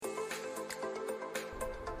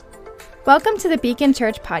Welcome to the Beacon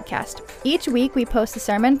Church podcast. Each week we post a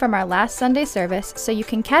sermon from our last Sunday service so you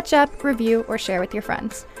can catch up, review, or share with your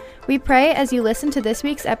friends. We pray as you listen to this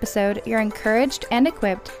week's episode, you're encouraged and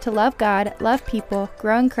equipped to love God, love people,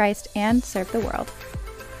 grow in Christ, and serve the world.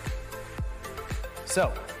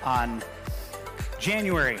 So, on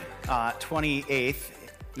January 28th,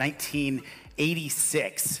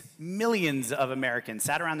 1986, millions of Americans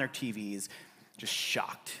sat around their TVs just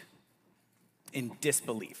shocked, in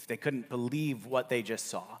disbelief. They couldn't believe what they just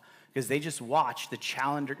saw because they just watched the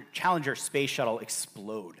Challenger space shuttle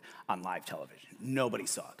explode on live television. Nobody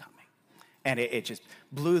saw it coming. And it just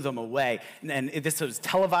blew them away. And this was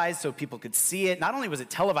televised so people could see it. Not only was it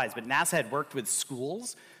televised, but NASA had worked with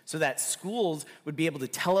schools so that schools would be able to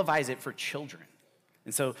televise it for children.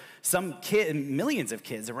 And so millions of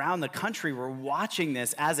kids around the country were watching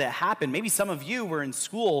this as it happened. Maybe some of you were in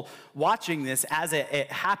school watching this as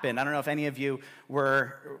it happened. I don't know if any of you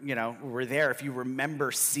were there, if you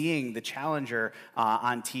remember seeing the Challenger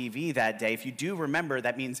on TV that day. If you do remember,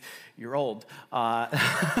 that means you're old. Sorry,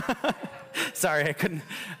 I couldn't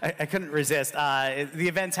resist. The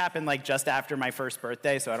events happened like just after my first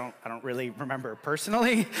birthday, so I don't really remember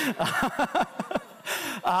personally.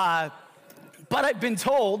 But I've been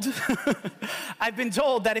told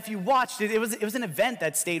that if you watched it, it was an event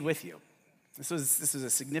that stayed with you. This was a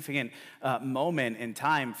significant moment in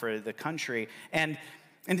time for the country. And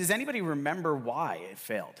does anybody remember why it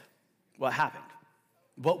failed? What happened?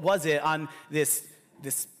 What was it on this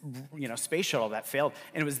space shuttle that failed?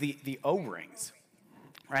 And it was the O-rings,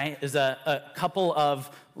 right? There's a couple of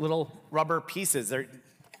little rubber pieces. They're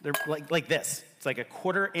like this. It's like a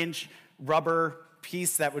 1/4-inch rubber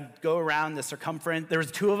piece that would go around the circumference. There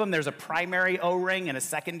was two of them. There's a primary O-ring and a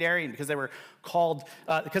secondary, and because there were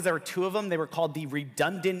two of them, they were called the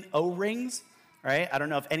redundant O-rings, right? I don't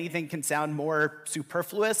know if anything can sound more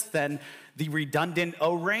superfluous than the redundant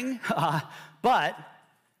O-ring, but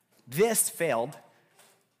this failed,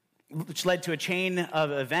 which led to a chain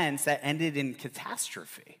of events that ended in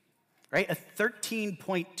catastrophe, right? A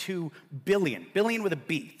 $13.2 billion with a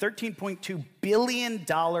B, $13.2 billion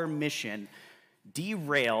mission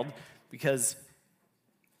derailed because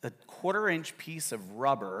a 1/4-inch piece of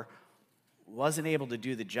rubber wasn't able to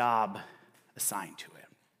do the job assigned to it.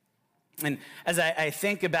 And as I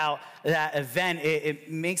think about that event,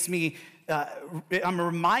 it makes me, I'm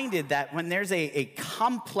reminded that when there's a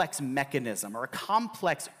complex mechanism or a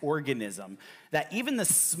complex organism, that even the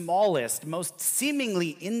smallest, most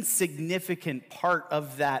seemingly insignificant part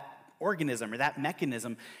of that organism or that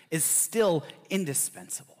mechanism is still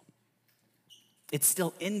indispensable. It's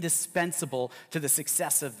still indispensable to the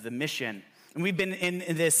success of the mission. And we've been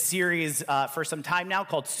in this series for some time now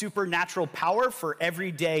called Supernatural Power for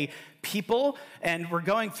Everyday People. And we're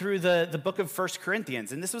going through the book of 1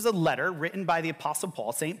 Corinthians. And this was a letter written by the Apostle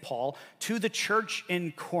Paul, St. Paul, to the church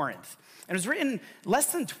in Corinth. And it was written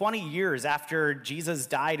less than 20 years after Jesus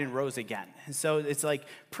died and rose again. And so it's like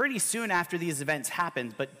pretty soon after these events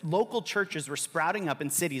happened, but local churches were sprouting up in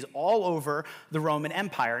cities all over the Roman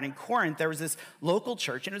Empire. And in Corinth, there was this local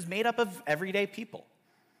church, and it was made up of everyday people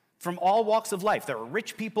from all walks of life. There were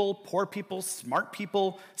rich people, poor people, smart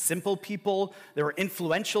people, simple people. There were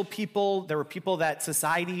influential people. There were people that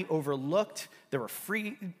society overlooked. There were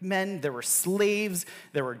free men. There were slaves.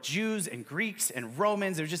 There were Jews and Greeks and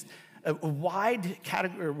Romans. There was just a wide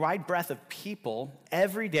breadth of people,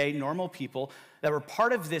 everyday, normal people that were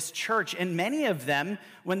part of this church. And many of them,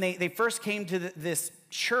 when they first came to this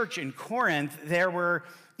church in Corinth, there were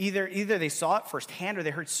either they saw it firsthand or they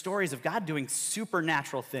heard stories of God doing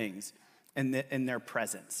supernatural things in their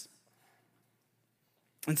presence.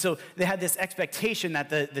 And so they had this expectation that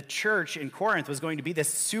the church in Corinth was going to be this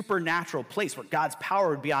supernatural place where God's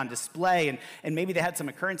power would be on display. And maybe they had some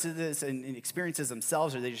occurrences and experiences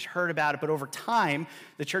themselves, or they just heard about it. But over time,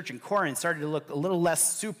 the church in Corinth started to look a little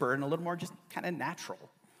less super and a little more just kind of natural.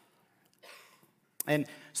 And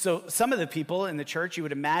so some of the people in the church, you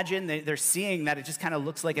would imagine, they're seeing that it just kind of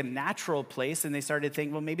looks like a natural place. And they started to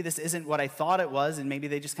think, well, maybe this isn't what I thought it was. And maybe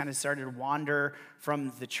they just kind of started to wander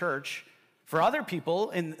from the church. For other people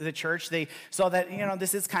in the church, they saw that,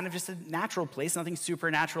 this is kind of just a natural place, nothing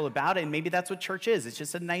supernatural about it, and maybe that's what church is. It's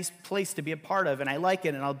just a nice place to be a part of, and I like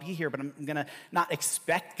it, and I'll be here, but I'm going to not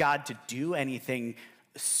expect God to do anything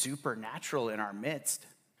supernatural in our midst.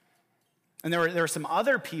 And there were some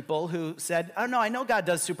other people who said, oh, no, I know God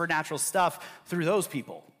does supernatural stuff through those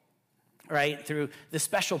people, right? Through the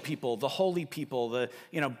special people, the holy people, the,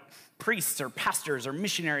 priests or pastors or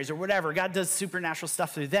missionaries or whatever. God does supernatural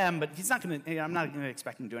stuff through them, but I'm not going to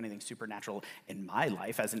expect him to do anything supernatural in my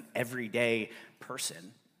life as an everyday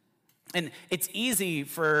person. And it's easy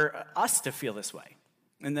for us to feel this way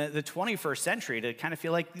in the 21st century, to kind of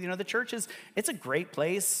feel like, the church it's a great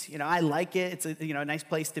place. I like it. It's a nice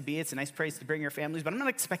place to be. It's a nice place to bring your families, but I'm not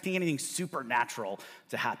expecting anything supernatural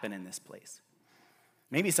to happen in this place.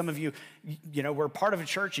 Maybe some of you, were part of a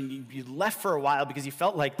church and you left for a while because you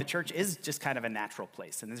felt like the church is just kind of a natural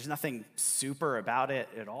place and there's nothing super about it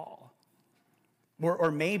at all.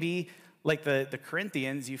 Or maybe, like the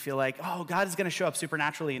Corinthians, you feel like, oh, God is going to show up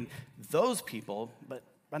supernaturally in those people, but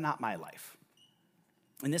not my life.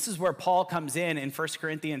 And this is where Paul comes in 1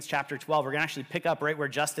 Corinthians chapter 12. We're going to actually pick up right where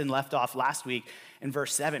Justin left off last week in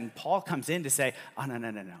verse 7. Paul comes in to say, oh,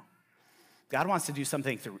 no. God wants to do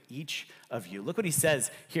something through each of you. Look what he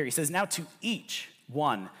says here. He says, now to each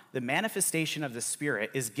one, the manifestation of the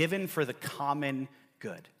Spirit is given for the common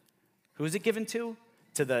good. Who is it given to?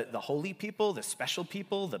 To the holy people, the special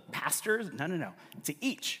people, the pastors? No. To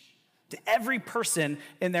each. To every person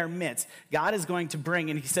in their midst, God is going to bring,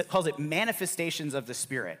 and he calls it manifestations of the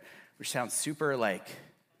Spirit, which sounds super like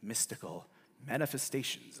mystical.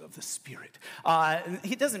 Manifestations of the Spirit.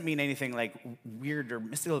 He doesn't mean anything like weird or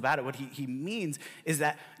mystical about it. What he means is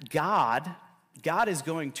that God is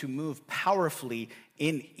going to move powerfully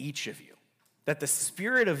in each of you. That the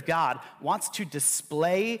Spirit of God wants to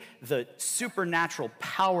display the supernatural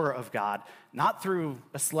power of God, not through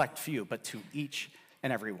a select few, but to each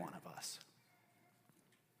and every one of us.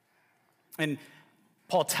 And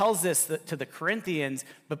Paul tells this to the Corinthians,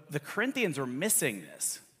 but the Corinthians were missing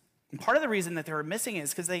this. And part of the reason that they were missing it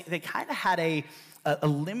is because they kind of had a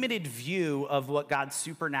limited view of what God's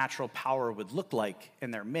supernatural power would look like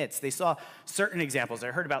in their midst. They saw certain examples. They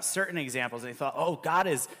heard about certain examples, and they thought, oh, God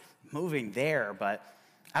is moving there, but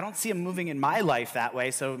I don't see him moving in my life that way,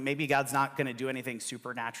 so maybe God's not going to do anything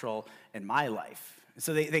supernatural in my life.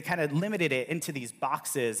 So they kind of limited it into these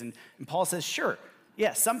boxes, and Paul says, sure,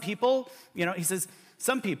 yeah, some people, he says,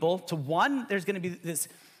 some people, to one, there's going to be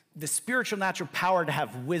the spiritual natural power to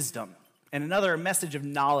have wisdom, and another, a message of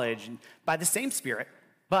knowledge and by the same Spirit,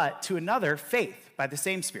 but to another, faith by the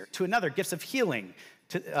same Spirit, to another, gifts of healing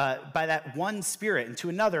by that one Spirit, and to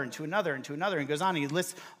another, and to another, and to another, and goes on. And he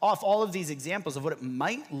lists off all of these examples of what it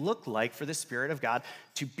might look like for the Spirit of God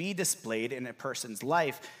to be displayed in a person's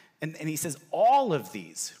life. And he says all of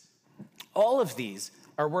these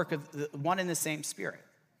are work of the one and the same Spirit.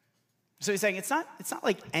 So he's saying it's not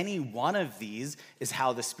like any one of these is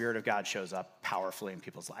how the Spirit of God shows up powerfully in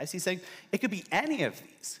people's lives. He's saying it could be any of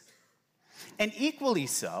these. And equally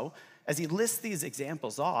so, as he lists these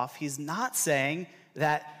examples off, he's not saying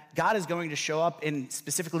that God is going to show up in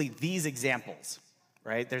specifically these examples,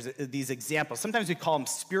 right? There's these examples. Sometimes we call them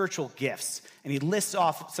spiritual gifts. And he lists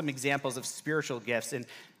off some examples of spiritual gifts.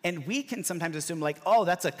 And we can sometimes assume like, oh,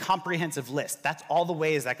 that's a comprehensive list. That's all the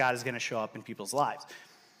ways that God is going to show up in people's lives.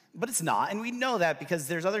 But it's not, and we know that because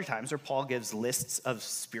there's other times where Paul gives lists of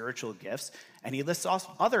spiritual gifts, and he lists off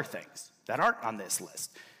other things that aren't on this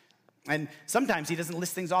list. And sometimes he doesn't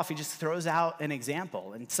list things off, he just throws out an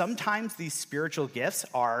example. And sometimes these spiritual gifts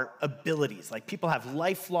are abilities, like people have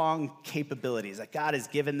lifelong capabilities that God has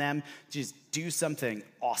given them to just do something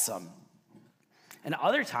awesome. And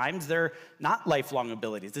other times they're not lifelong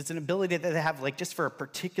abilities. It's an ability that they have like just for a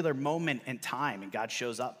particular moment in time, and God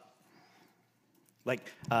shows up. Like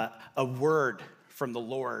a word from the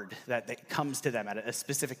Lord that comes to them at a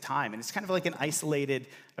specific time. And it's kind of like an isolated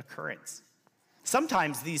occurrence.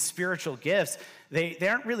 Sometimes these spiritual gifts, they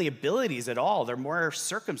aren't really abilities at all. They're more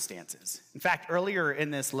circumstances. In fact, earlier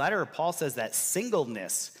in this letter, Paul says that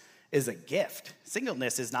singleness is a gift.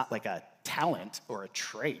 Singleness is not like a talent or a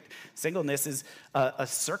trait. Singleness is a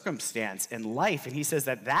circumstance in life. And he says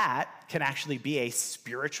that can actually be a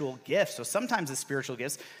spiritual gift. So sometimes the spiritual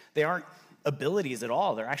gifts, they aren't abilities at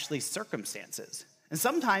all. They're actually circumstances. And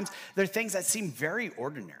sometimes they're things that seem very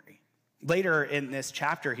ordinary. Later in this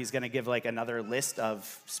chapter, he's going to give like another list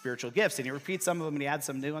of spiritual gifts, and he repeats some of them and he adds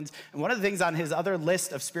some new ones. And one of the things on his other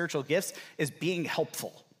list of spiritual gifts is being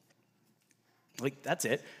helpful. Like, that's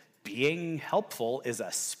it. Being helpful is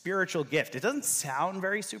a spiritual gift. It doesn't sound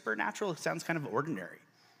very supernatural. It sounds kind of ordinary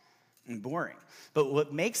and boring. But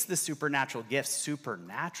what makes the supernatural gift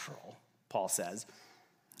supernatural, Paul says,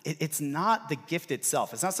 it's not the gift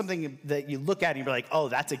itself. It's not something that you look at and you're like, oh,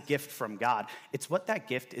 that's a gift from God. It's what that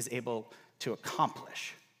gift is able to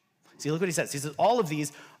accomplish. See, look what he says. He says, all of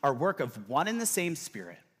these are work of one and the same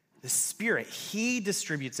Spirit. The Spirit, he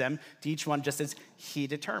distributes them to each one just as he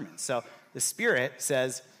determines. So the Spirit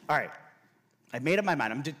says, all right, I made up my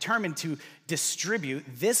mind. I'm determined to distribute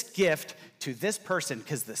this gift to this person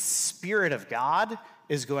because the Spirit of God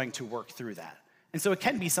is going to work through that. And so it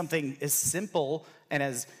can be something as simple and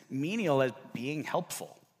as menial as being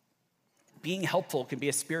helpful. Being helpful can be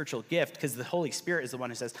a spiritual gift because the Holy Spirit is the one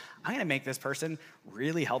who says, I'm going to make this person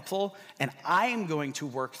really helpful, and I am going to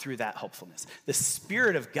work through that helpfulness. The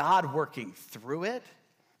Spirit of God working through it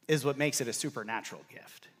is what makes it a supernatural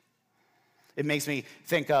gift. It makes me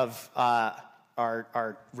think of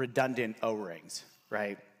our redundant O-rings,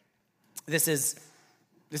 right? This is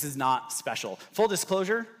not special. Full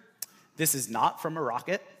disclosure, this is not from a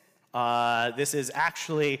rocket. This is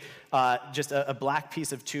actually just a black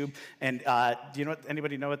piece of tube. And do you know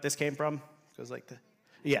anybody know what this came from? It goes like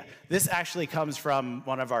yeah, this actually comes from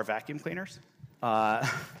one of our vacuum cleaners.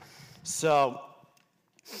 So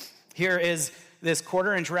here is this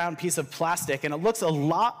 1/4-inch round piece of plastic, and it looks a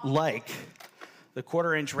lot like the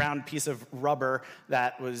 1/4-inch round piece of rubber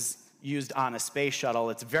that was used on a space shuttle.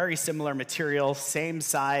 It's very similar material, same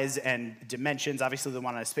size and dimensions. Obviously, the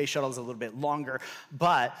one on a space shuttle is a little bit longer,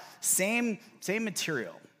 but same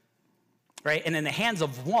material, right? And in the hands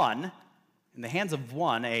of one,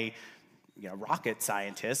 a rocket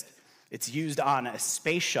scientist, it's used on a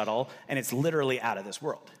space shuttle, and it's literally out of this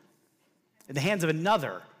world. In the hands of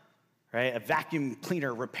another, right, a vacuum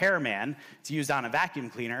cleaner repairman, it's used on a vacuum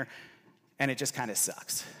cleaner, and it just kind of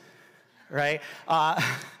sucks, right?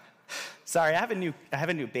 Sorry, I have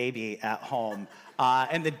a new baby at home,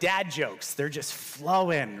 and the dad jokes, they're just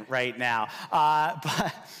flowing right now.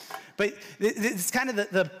 But it's kind of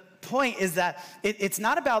the point is that it's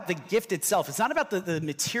not about the gift itself. It's not about the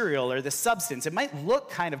material or the substance. It might look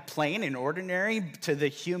kind of plain and ordinary to the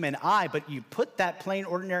human eye, but you put that plain,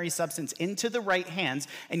 ordinary substance into the right hands,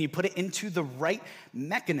 and you put it into the right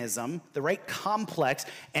mechanism, the right complex,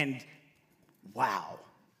 and wow,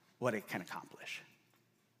 what it can accomplish.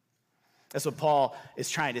 That's what Paul is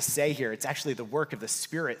trying to say here. It's actually the work of the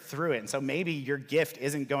Spirit through it. And so maybe your gift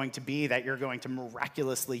isn't going to be that you're going to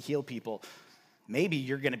miraculously heal people. Maybe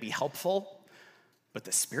you're going to be helpful, but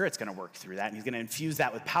the Spirit's going to work through that, and he's going to infuse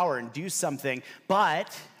that with power and do something.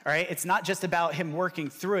 But, all right, it's not just about him working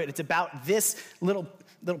through it. It's about this little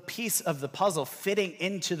piece of the puzzle fitting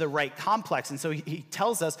into the right complex. And so he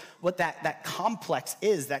tells us what that complex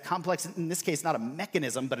is. That complex, in this case, not a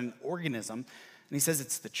mechanism, but an organism. And he says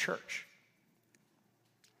it's the church.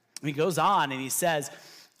 And he goes on and he says,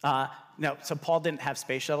 so Paul didn't have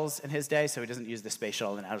space shuttles in his day, so he doesn't use the space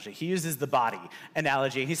shuttle analogy. He uses the body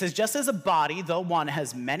analogy. He says, just as a body, though one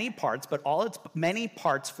has many parts, but all its many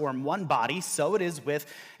parts form one body, so it is with,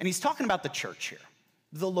 and he's talking about the church here,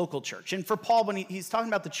 the local church. And for Paul, when he's talking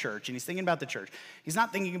about the church and he's thinking about the church, he's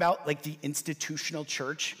not thinking about like the institutional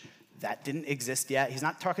church. That didn't exist yet. He's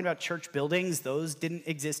not talking about church buildings. Those didn't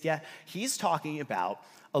exist yet. He's talking about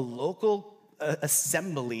a local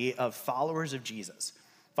assembly of followers of Jesus.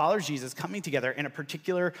 Followers of Jesus coming together in a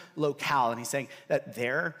particular locale. And he's saying that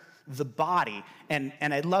they're the body. And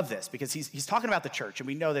I love this because he's talking about the church. And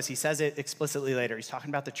we know this. He says it explicitly later. He's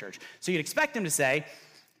talking about the church. So you'd expect him to say,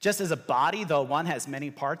 just as a body, though one has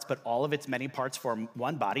many parts, but all of its many parts form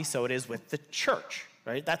one body, so it is with the church,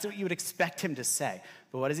 right? That's what you would expect him to say.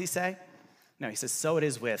 But what does he say? No, he says, so it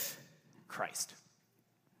is with Christ.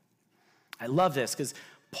 I love this because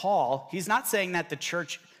Paul, he's not saying that the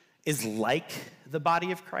church is like the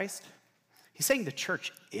body of Christ. He's saying the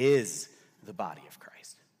church is the body of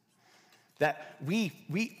Christ. That we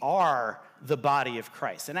are the body of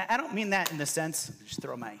Christ. And I don't mean that in the sense, just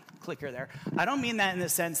throw my clicker there. I don't mean that in the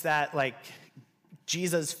sense that like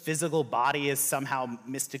Jesus' physical body is somehow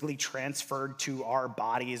mystically transferred to our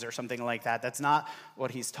bodies or something like that. That's not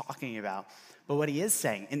what he's talking about. But what he is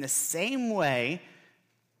saying, in the same way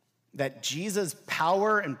that Jesus'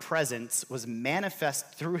 power and presence was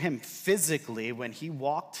manifest through him physically when he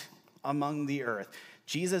walked among the earth,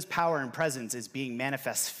 Jesus' power and presence is being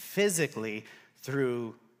manifest physically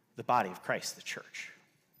through the body of Christ, the church.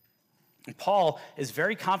 And Paul is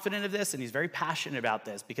very confident of this, and he's very passionate about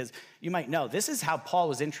this because you might know this is how Paul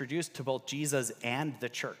was introduced to both Jesus and the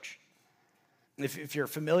church. If you're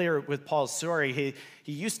familiar with Paul's story,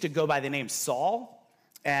 he used to go by the name Saul,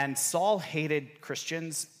 and Saul hated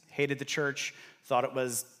Christians, hated the church, thought it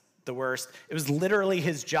was the worst. It was literally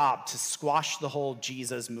his job to squash the whole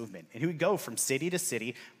Jesus movement. And he would go from city to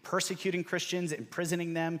city, persecuting Christians,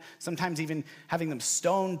 imprisoning them, sometimes even having them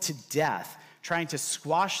stoned to death, trying to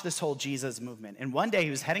squash this whole Jesus movement. And one day he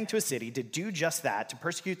was heading to a city to do just that, to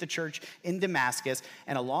persecute the church in Damascus.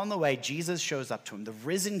 And along the way, Jesus shows up to him. The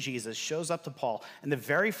risen Jesus shows up to Paul. And the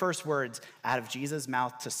very first words out of Jesus'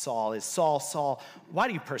 mouth to Saul is, Saul, Saul, why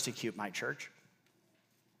do you persecute my church?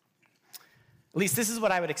 At least this is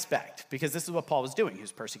what I would expect, because this is what Paul was doing. He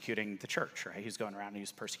was persecuting the church, right? He was going around and he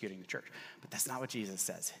was persecuting the church. But that's not what Jesus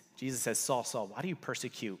says. Jesus says, Saul, Saul, why do you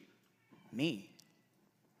persecute me?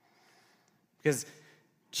 Because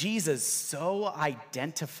Jesus so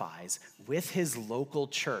identifies with his local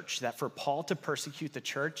church that for Paul to persecute the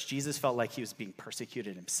church, Jesus felt like he was being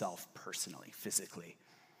persecuted himself personally, physically.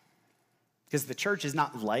 Because the church is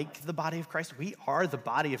not like the body of Christ. We are the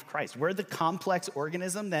body of Christ. We're the complex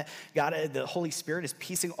organism that the Holy Spirit is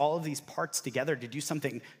piecing all of these parts together to do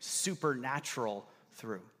something supernatural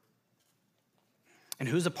through. And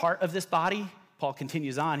who's a part of this body? Paul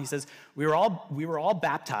continues on. He says, we were all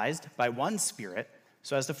baptized by one Spirit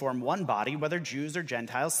so as to form one body, whether Jews or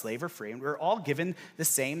Gentiles, slave or free, and we're all given the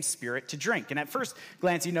same Spirit to drink. And at first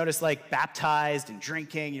glance, you notice like baptized and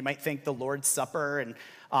drinking. You might think the Lord's Supper, and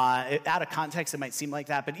out of context, it might seem like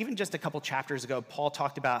that. But even just a couple chapters ago, Paul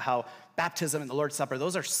talked about how baptism and the Lord's Supper,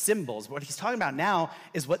 those are symbols. What he's talking about now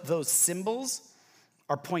is what those symbols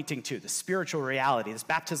are pointing to, the spiritual reality, this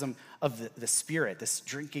baptism of the Spirit, this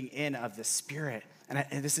drinking in of the Spirit.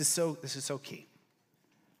 And this is so key.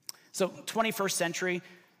 So 21st century,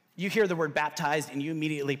 you hear the word baptized and you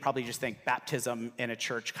immediately probably just think baptism in a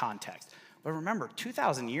church context. But remember,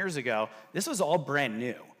 2,000 years ago, this was all brand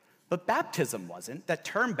new. But baptism wasn't. That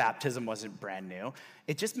term baptism wasn't brand new.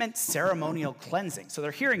 It just meant ceremonial cleansing. So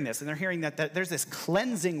they're hearing this, and they're hearing that there's this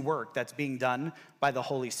cleansing work that's being done by the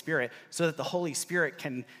Holy Spirit so that the Holy Spirit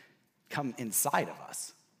can come inside of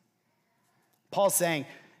us. Paul's saying,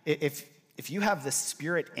 if you have the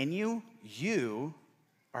Spirit in you, you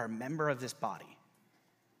are a member of this body.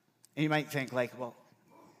 And you might think like, well,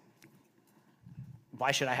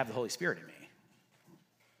 why should I have the Holy Spirit in me?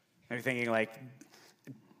 And you're thinking like,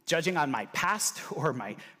 judging on my past or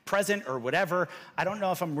my present or whatever, I don't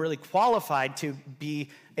know if I'm really qualified to be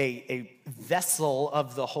a vessel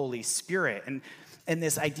of the Holy Spirit. And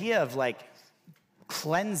this idea of like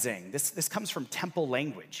cleansing, this comes from temple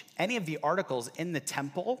language. Any of the articles in the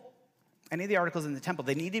temple,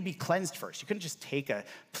 they need to be cleansed first. You couldn't just take a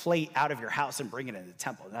plate out of your house and bring it into the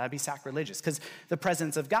temple. That'd be sacrilegious because the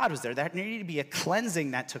presence of God was there. There needed to be a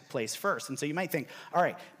cleansing that took place first. And so you might think, all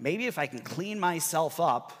right, maybe if I can clean myself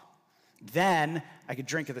up, then I could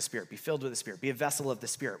drink of the Spirit, be filled with the Spirit, be a vessel of the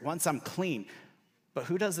Spirit. Once I'm clean. But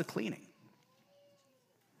who does the cleaning?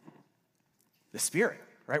 The Spirit,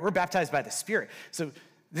 right? We're baptized by the Spirit. So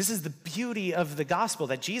this is the beauty of the gospel,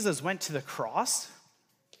 that Jesus went to the cross,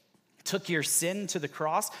 took your sin to the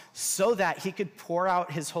cross so that he could pour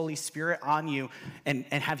out his Holy Spirit on you and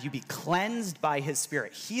have you be cleansed by his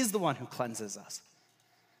Spirit. He's the one who cleanses us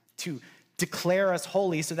to declare us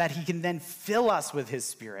holy so that he can then fill us with his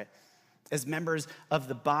Spirit as members of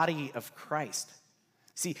the body of Christ.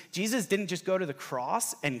 See, Jesus didn't just go to the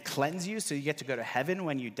cross and cleanse you so you get to go to heaven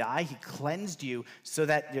when you die. He cleansed you so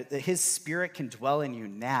that his Spirit can dwell in you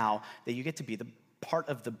now, that you get to be the part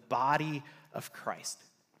of the body of Christ.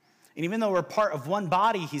 And even though we're part of one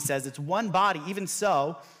body, he says, it's one body, even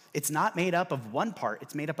so, it's not made up of one part,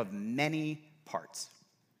 it's made up of many parts.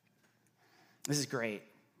 This is great.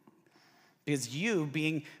 Because you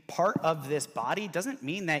being part of this body doesn't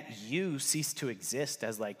mean that you cease to exist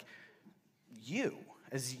as like you,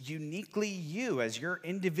 as uniquely you, as your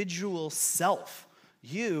individual self.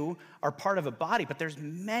 You are part of a body, but there's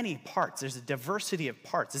many parts. There's a diversity of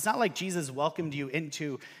parts. It's not like Jesus welcomed you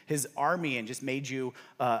into his army and just made you,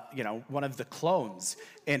 one of the clones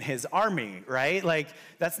in his army, right? Like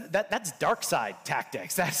that's dark side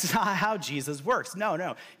tactics. That's not how Jesus works.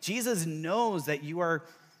 No. Jesus knows that you are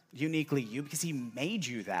uniquely you because he made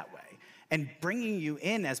you that way. And bringing you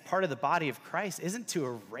in as part of the body of Christ isn't to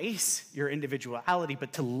erase your individuality,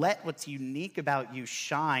 but to let what's unique about you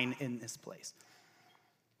shine in this place.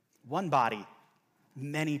 One body,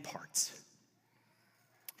 many parts.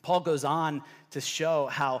 Paul goes on to show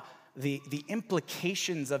how the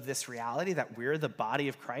implications of this reality that we're the body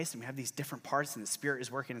of Christ and we have these different parts and the Spirit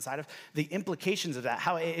is working inside of, the implications of that,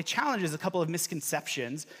 how it challenges a couple of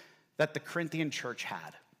misconceptions that the Corinthian church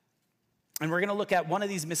had. And we're going to look at one of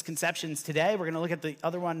these misconceptions today. We're going to look at the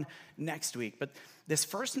other one next week. But this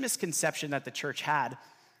first misconception that the church had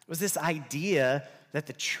was this idea that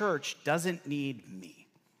the church doesn't need me.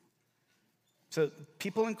 So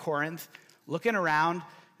people in Corinth looking around,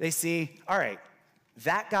 they see, all right,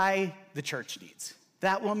 that guy, the church needs.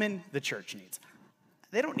 That woman, the church needs.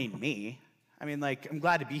 They don't need me. I mean, I'm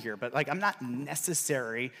glad to be here, but I'm not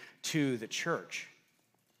necessary to the church.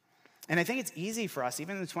 And I think it's easy for us,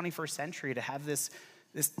 even in the 21st century, to have this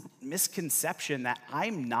misconception that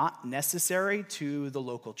I'm not necessary to the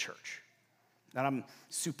local church, that I'm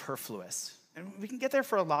superfluous. And we can get there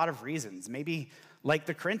for a lot of reasons. Maybe like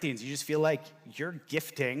the Corinthians, you just feel like your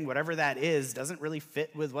gifting, whatever that is, doesn't really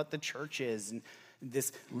fit with what the church is. And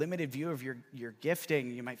this limited view of your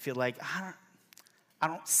gifting, you might feel like, I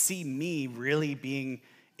don't see me really being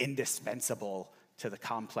indispensable to the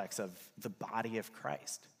complex of the body of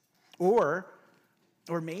Christ. Or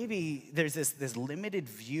maybe there's this limited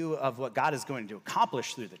view of what God is going to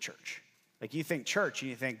accomplish through the church. Like you think church, and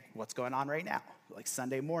you think, what's going on right now? Like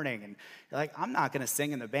Sunday morning, and you're like, I'm not gonna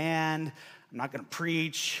sing in the band, I'm not gonna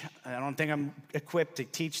preach, I don't think I'm equipped to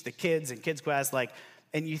teach the kids in Kids Quest,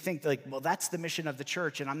 and you think like, well, that's the mission of the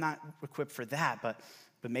church, and I'm not equipped for that, but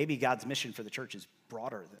maybe God's mission for the church is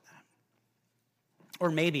broader than that. Or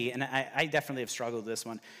maybe, and I definitely have struggled with this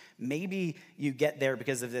one, maybe you get there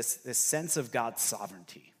because of this sense of God's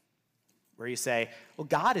sovereignty, where you say, well,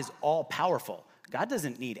 God is all powerful. God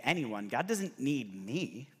doesn't need anyone. God doesn't need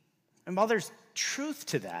me. And while there's truth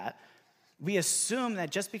to that, we assume that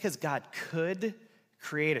just because God could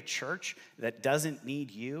create a church that doesn't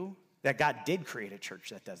need you, that God did create a church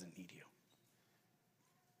that doesn't need you.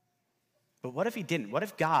 But what if he didn't? What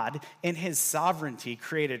if God, in his sovereignty,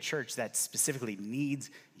 created a church that specifically needs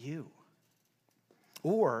you?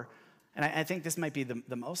 Or, and I think this might be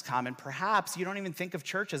the most common, perhaps you don't even think of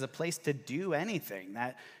church as a place to do anything.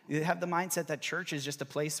 That you have the mindset that church is just a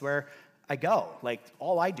place where I go. Like,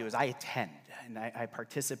 all I do is I attend and I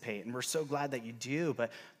participate. And we're so glad that you do.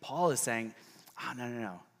 But Paul is saying, oh,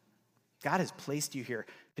 no. God has placed you here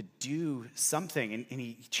to do something. And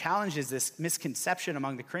he challenges this misconception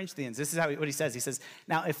among the Corinthians. This is what he says. He says,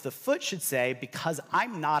 now, if the foot should say, because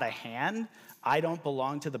I'm not a hand, I don't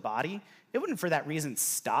belong to the body, it wouldn't for that reason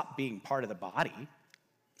stop being part of the body.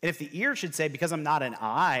 And if the ear should say, because I'm not an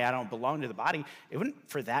eye, I don't belong to the body, it wouldn't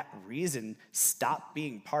for that reason stop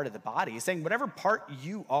being part of the body. He's saying whatever part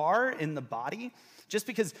you are in the body, just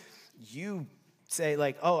because you say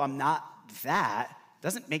like, oh, I'm not that,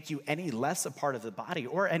 doesn't make you any less a part of the body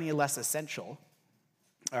or any less essential.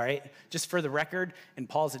 All right? Just for the record, in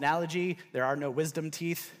Paul's analogy, there are no wisdom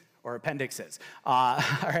teeth or appendixes. All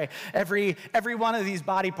right, every one of these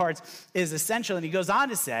body parts is essential. And he goes on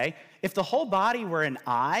to say, if the whole body were an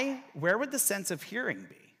eye, where would the sense of hearing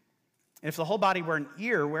be? And if the whole body were an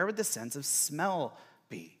ear, where would the sense of smell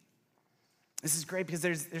be? This is great because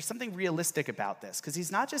there's something realistic about this, because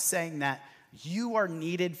he's not just saying that you are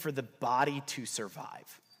needed for the body to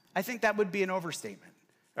survive. I think that would be an overstatement,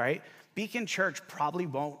 all right? Beacon Church probably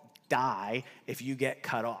won't die if you get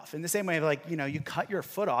cut off. In the same way, like, you cut your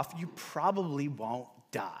foot off, you probably won't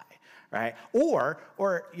die, right? Or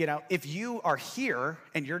if you are here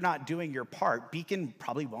and you're not doing your part, Beacon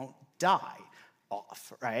probably won't die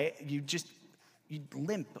off, right? You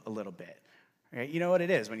limp a little bit. Right? You know what it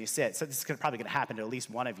is when you sit. So this is probably going to happen to at least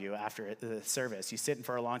one of you after the service. You sit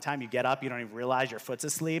for a long time, you get up, you don't even realize your foot's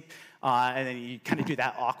asleep, and then you kind of do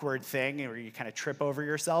that awkward thing where you kind of trip over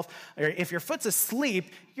yourself. Or if your foot's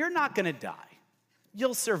asleep, you're not going to die.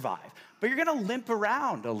 You'll survive. But you're going to limp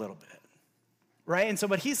around a little bit. Right? And so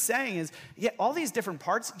what he's saying is, yeah, all these different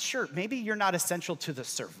parts, sure, maybe you're not essential to the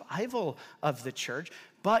survival of the church,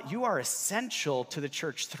 but you are essential to the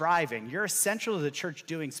church thriving. You're essential to the church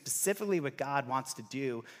doing specifically what God wants to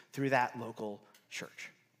do through that local church.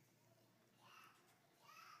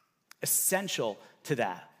 Essential to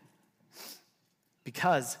that.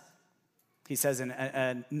 Because he says in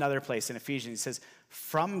another place in Ephesians, he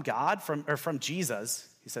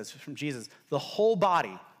says, from Jesus, the whole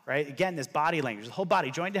body, right? Again, this body language, the whole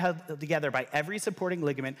body joined together by every supporting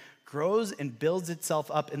ligament grows and builds itself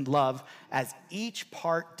up in love as each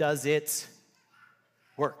part does its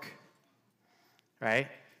work, right?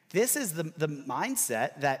 This is the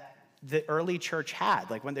mindset that the early church had.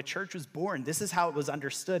 Like when the church was born, this is how it was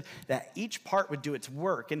understood, that each part would do its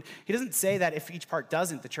work. And he doesn't say that if each part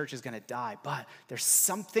doesn't, the church is going to die. But there's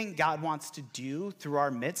something God wants to do through our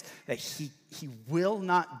midst that he will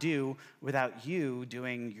not do without you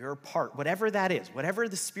doing your part, whatever that is, whatever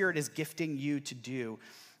the Spirit is gifting you to do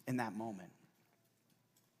in that moment.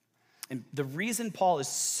 And the reason Paul is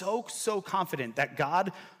so confident that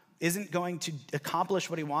God isn't going to accomplish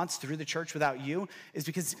what he wants through the church without you is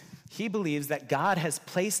because he believes that God has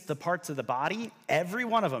placed the parts of the body, every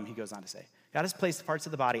one of them, he goes on to say, God has placed the parts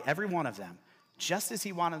of the body, every one of them, just as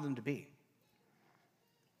he wanted them to be.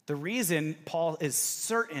 The reason Paul is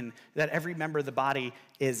certain that every member of the body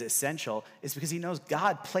is essential is because he knows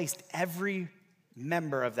God placed every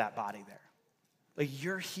member of that body there. Like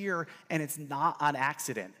you're here and it's not on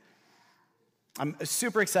accident. I'm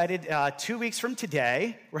super excited. 2 weeks from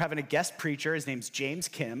today, we're having a guest preacher. His name's James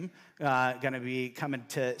Kim, going to be coming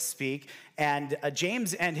to speak. And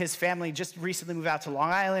James and his family just recently moved out to Long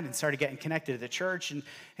Island and started getting connected to the church. And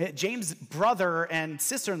James' brother and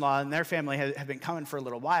sister-in-law and their family have been coming for a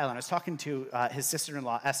little while. And I was talking to his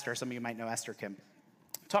sister-in-law, Esther. Some of you might know Esther Kim.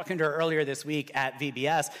 Talking to her earlier this week at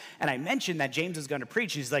VBS, and I mentioned that James was going to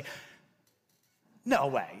preach. He's like, no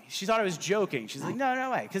way. She thought I was joking. She's like,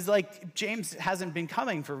 no way. Because like James hasn't been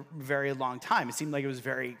coming for a very long time. It seemed like it was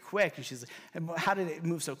very quick. And she's like, how did it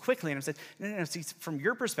move so quickly? And I said, no. See, from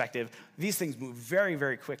your perspective, these things move very,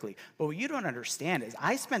 very quickly. But what you don't understand is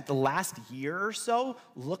I spent the last year or so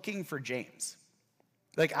looking for James.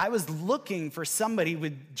 Like I was looking for somebody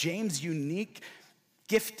with James' unique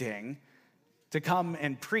gifting to come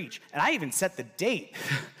and preach. And I even set the date,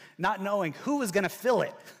 not knowing who was going to fill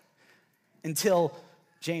it, until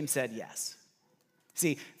James said yes.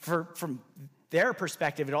 See, from their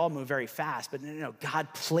perspective, it all moved very fast, but no, God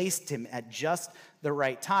placed him at just the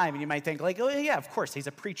right time. And you might think like, oh yeah, of course, he's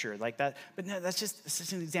a preacher like that. But no, that's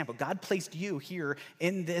just an example. God placed you here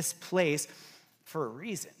in this place for a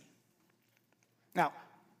reason. Now,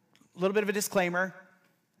 a little bit of a disclaimer,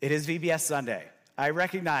 it is VBS Sunday. I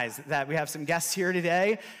recognize that we have some guests here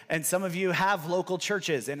today, and some of you have local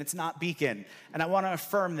churches, and it's not Beacon, and I want to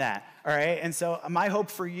affirm that, all right? And so my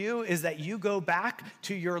hope for you is that you go back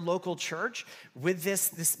to your local church with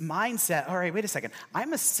this mindset, all right, wait a second,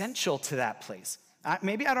 I'm essential to that place.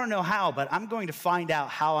 Maybe I don't know how, but I'm going to find out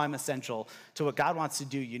how I'm essential to what God wants to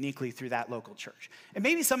do uniquely through that local church. And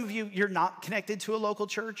maybe some of you, you're not connected to a local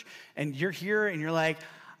church, and you're here, and you're like,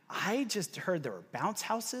 I just heard there were bounce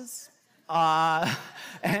houses,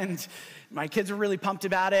 and my kids are really pumped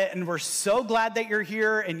about it, and we're so glad that you're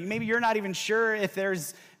here, and maybe you're not even sure if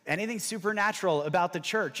there's anything supernatural about the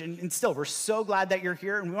church, and still, we're so glad that you're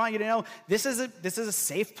here, and we want you to know this is a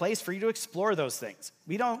safe place for you to explore those things.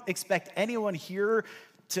 We don't expect anyone here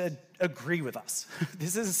to agree with us.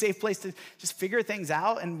 This is a safe place to just figure things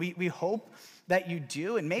out, and we hope that you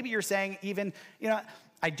do, and maybe you're saying even,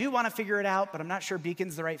 I do want to figure it out, but I'm not sure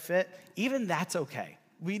Beacon's the right fit. Even that's okay.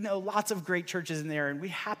 We know lots of great churches in there, and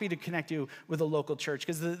we're happy to connect you with a local church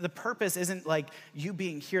because the purpose isn't like you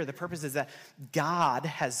being here. The purpose is that God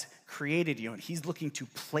has created you, and he's looking to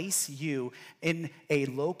place you in a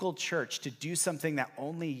local church to do something that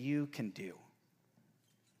only you can do.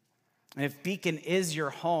 And if Beacon is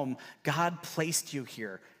your home, God placed you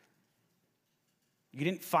here. You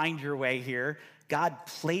didn't find your way here. God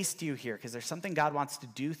placed you here because there's something God wants to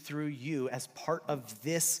do through you as part of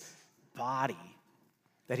this body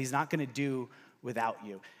that he's not going to do without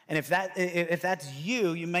you. And if that's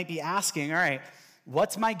you, you might be asking, all right,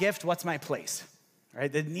 what's my gift? What's my place? All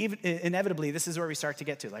right, inevitably, this is where we start to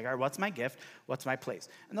get to. Like, all right, what's my gift? What's my place?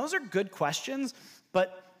 And those are good questions,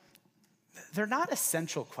 but they're not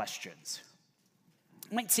essential questions.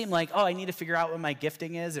 It might seem like, I need to figure out what my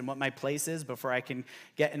gifting is and what my place is before I can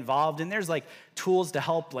get involved. And there's like tools to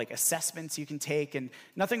help, like assessments you can take, and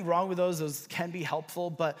nothing wrong with those. Those can be helpful.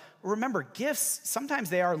 But remember, gifts, sometimes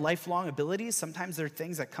they are lifelong abilities. Sometimes they're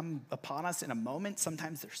things that come upon us in a moment.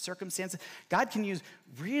 Sometimes they're circumstances. God can use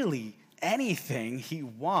really anything he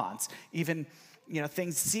wants, even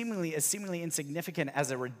things seemingly insignificant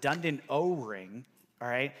as a redundant O-ring. All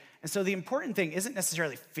right? And so the important thing isn't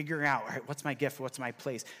necessarily figuring out, all right, what's my gift, what's my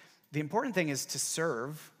place? The important thing is to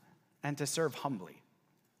serve, and to serve humbly.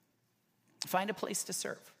 Find a place to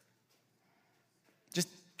serve.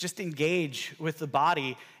 Just engage with the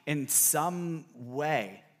body in some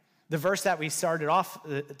way. The verse that we started off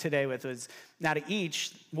today with was, now to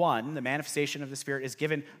each one, the manifestation of the Spirit is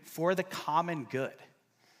given for the common good.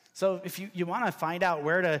 So if you want to find out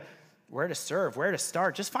where to serve, where to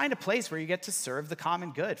start, just find a place where you get to serve the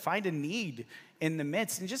common good. Find a need in the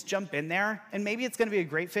midst and just jump in there. And maybe it's going to be a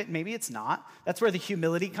great fit, maybe it's not. That's where the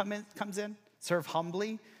humility comes in. Serve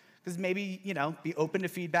humbly. Because maybe, be open to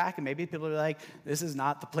feedback, and maybe people are like, this is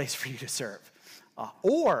not the place for you to serve.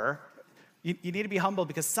 Or you need to be humble,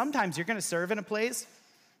 because sometimes you're going to serve in a place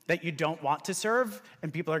that you don't want to serve,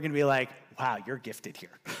 and people are going to be like, wow, you're gifted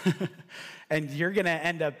here. And you're going to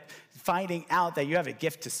end up finding out that you have a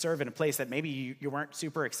gift to serve in a place that maybe you weren't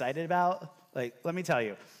super excited about. Like, let me tell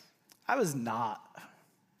you, I was not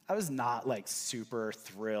like super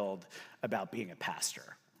thrilled about being a pastor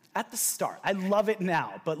at the start. I love it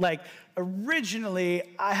now, but like originally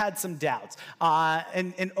I had some doubts.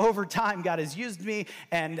 And over time, God has used me,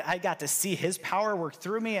 and I got to see his power work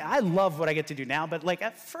through me. I love what I get to do now, but like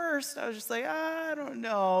at first I was just like, I don't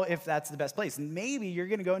know if that's the best place. Maybe you're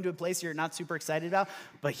gonna go into a place you're not super excited about,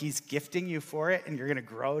 but he's gifting you for it, and you're gonna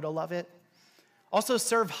grow to love it. Also,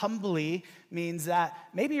 serve humbly means that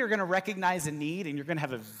maybe you're going to recognize a need, and you're going to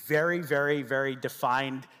have a very, very, very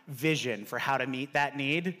defined vision for how to meet that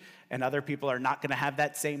need, and other people are not going to have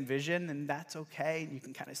that same vision, and that's okay. You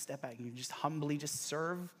can kind of step back and you just humbly just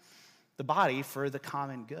serve the body for the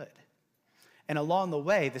common good. And along the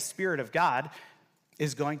way, the Spirit of God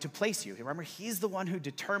is going to place you. Remember, he's the one who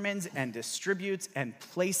determines and distributes and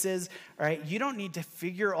places, all right? You don't need to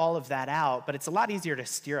figure all of that out, but it's a lot easier to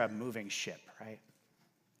steer a moving ship, right?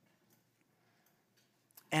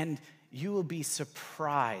 And you will be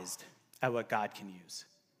surprised at what God can use.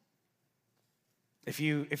 If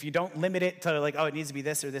you don't limit it to like, oh, it needs to be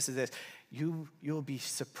this or this or this, you'll be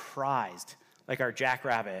surprised. Like our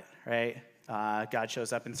jackrabbit, right? God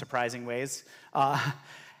shows up in surprising ways.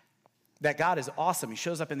 That God is awesome. He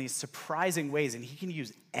shows up in these surprising ways, and he can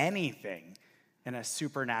use anything in a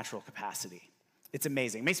supernatural capacity. It's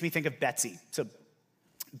amazing. It makes me think of Betsy. So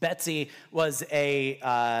Betsy was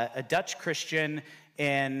a Dutch Christian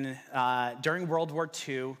during World War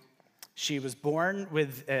II. She was born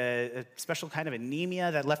with a special kind of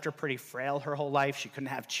anemia that left her pretty frail her whole life. She couldn't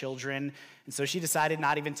have children. And so she decided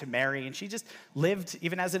not even to marry. And she just lived,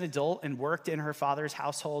 even as an adult, and worked in her father's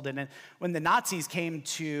household. And then when the Nazis came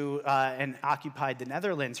to and occupied the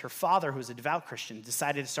Netherlands, her father, who was a devout Christian,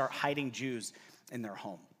 decided to start hiding Jews in their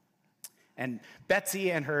home. And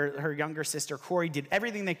Betsy and her younger sister, Corey, did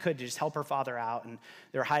everything they could to just help her father out. And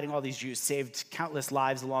they were hiding all these Jews, saved countless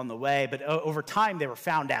lives along the way. But over time, they were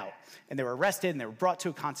found out. And they were arrested, and they were brought to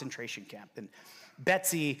a concentration camp. And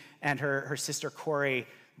Betsy and her sister, Corey,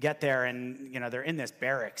 get there, and they're in this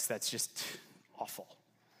barracks that's just awful.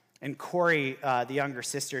 And Corey, the younger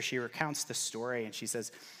sister, she recounts the story, and she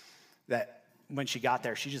says that when she got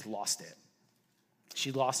there, she just lost it.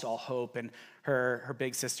 She lost all hope, and her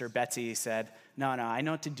big sister, Betsy, said, no, I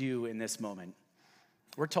know what to do in this moment.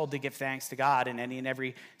 We're told to give thanks to God in any and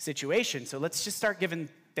every situation, so let's just start giving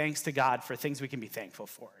thanks to God for things we can be thankful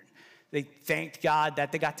for. They thanked God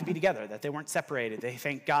that they got to be together, that they weren't separated. They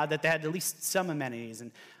thanked God that they had at least some amenities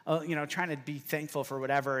and, trying to be thankful for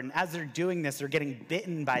whatever. And as they're doing this, they're getting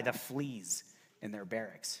bitten by the fleas in their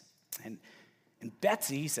barracks. And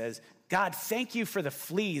Betsy says, God, thank you for the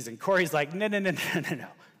fleas. And Corey's like, no,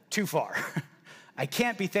 too far. I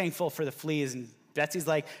can't be thankful for the fleas. And Betsy's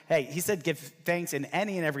like, hey, he said give thanks in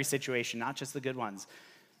any and every situation, not just the good ones.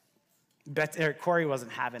 Corey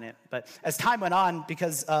wasn't having it. But as time went on,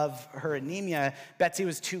 because of her anemia, Betsy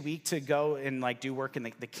was too weak to go and do work in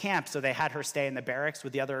the camp. So they had her stay in the barracks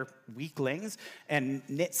with the other weaklings and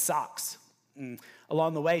knit socks. And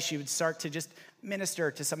along the way, she would start to just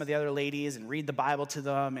minister to some of the other ladies and read the Bible to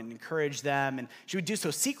them and encourage them. And she would do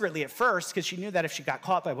so secretly at first because she knew that if she got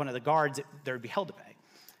caught by one of the guards, there would be hell to pay.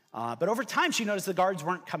 But over time, she noticed the guards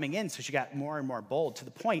weren't coming in, so she got more and more bold to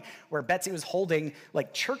the point where Betsy was holding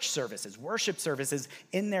church services, worship services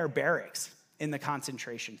in their barracks in the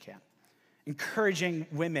concentration camp, encouraging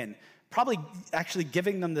women, probably actually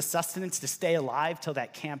giving them the sustenance to stay alive till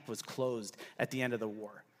that camp was closed at the end of the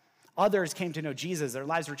war. Others came to know Jesus. Their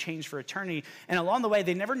lives were changed for eternity. And along the way,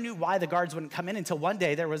 they never knew why the guards wouldn't come in until one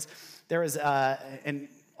day there was an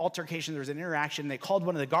altercation, there was an interaction. They called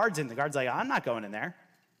one of the guards in. The guard's like, I'm not going in there.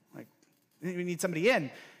 We need somebody in.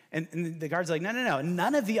 And the guard's like, no.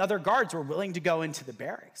 None of the other guards were willing to go into the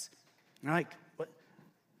barracks. And they're like, what?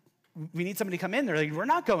 We need somebody to come in. They're like, we're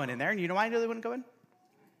not going in there. And you know why they wouldn't go in?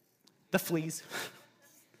 The fleas.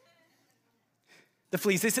 The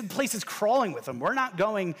fleas. They said the place is crawling with them. We're not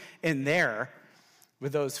going in there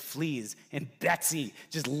with those fleas. And Betsy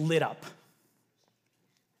just lit up.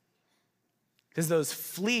 Because those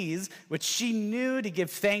fleas, which she knew to give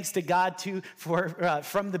thanks to God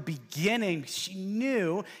from the beginning, she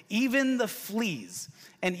knew even the fleas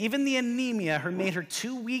and even the anemia made her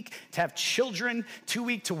too weak to have children, too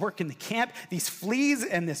weak to work in the camp. These fleas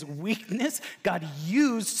and this weakness, God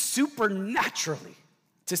used supernaturally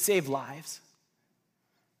to save lives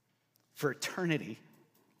for eternity.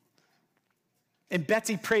 And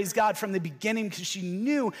Betsy praised God from the beginning because she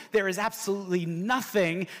knew there is absolutely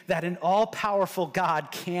nothing that an all-powerful God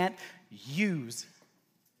can't use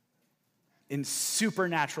in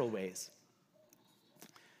supernatural ways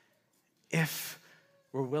if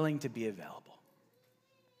we're willing to be available.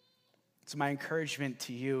 So my encouragement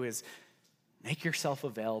to you is make yourself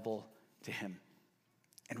available to him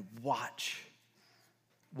and watch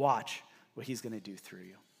what he's going to do through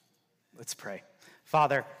you. Let's pray.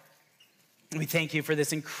 Father, we thank you for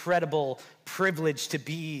this incredible privilege to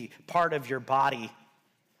be part of your body.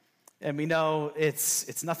 And we know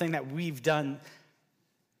it's nothing that we've done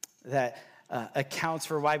that accounts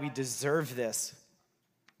for why we deserve this,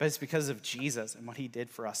 but it's because of Jesus and what he did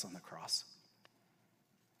for us on the cross.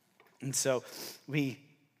 And so we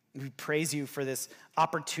praise you for this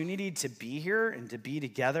opportunity to be here and to be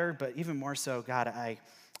together, but even more so, God, I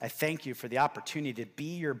thank you for the opportunity to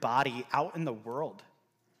be your body out in the world,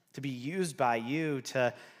 to be used by you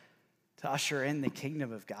to usher in the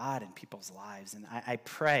kingdom of God in people's lives. And I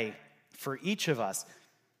pray for each of us,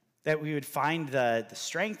 that we would find the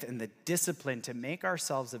strength and the discipline to make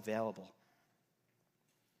ourselves available,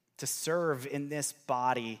 to serve in this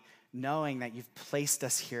body, knowing that you've placed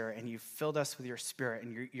us here and you've filled us with your Spirit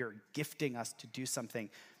and you're gifting us to do something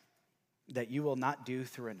that you will not do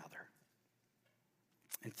through another.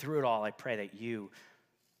 And through it all, I pray that you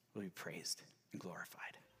will be praised and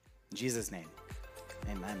glorified. In Jesus' name,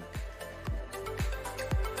 amen.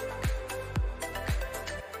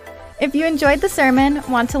 If you enjoyed the sermon,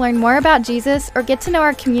 want to learn more about Jesus, or get to know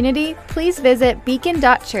our community, please visit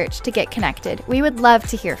beacon.church to get connected. We would love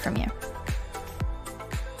to hear from you.